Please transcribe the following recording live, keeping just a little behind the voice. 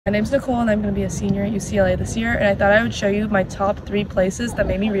My name's Nicole and I'm going to be a senior at UCLA this year, and I thought I would show you my top 3 places that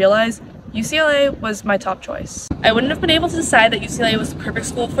made me realize UCLA was my top choice. I wouldn't have been able to decide that UCLA was the perfect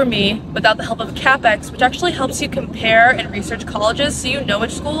school for me without the help of CapEx, which actually helps you compare and research colleges so you know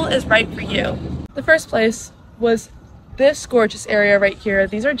which school is right for you. The first place was this gorgeous area right here.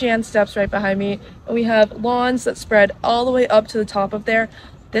 These are Jan's steps right behind me, and we have lawns that spread all the way up to the top of there.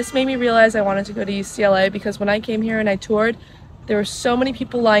 This made me realize I wanted to go to UCLA because when I came here and I toured, there were so many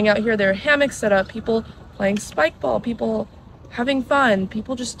people lying out here. There were hammocks set up, people playing spike ball, people having fun,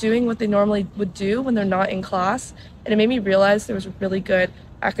 people just doing what they normally would do when they're not in class. And it made me realize there was a really good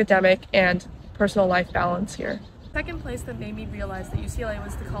academic and personal life balance here. Second place that made me realize that UCLA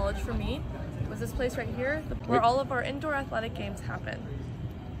was the college for me was this place right here, where all of our indoor athletic games happen.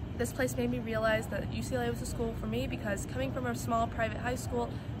 This place made me realize that UCLA was a school for me because coming from a small private high school,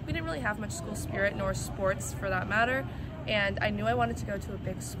 we didn't really have much school spirit nor sports for that matter. And I knew I wanted to go to a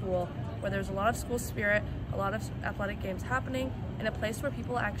big school where there's a lot of school spirit, a lot of athletic games happening, and a place where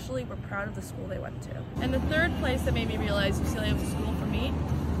people actually were proud of the school they went to. And the third place that made me realize UCLA was a school for me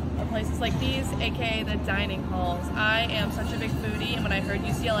are places like these, aka the dining halls. I am such a big foodie, and when I heard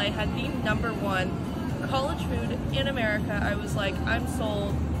UCLA had the #1 college food in America, I was like, I'm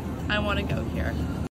sold, I want to go here.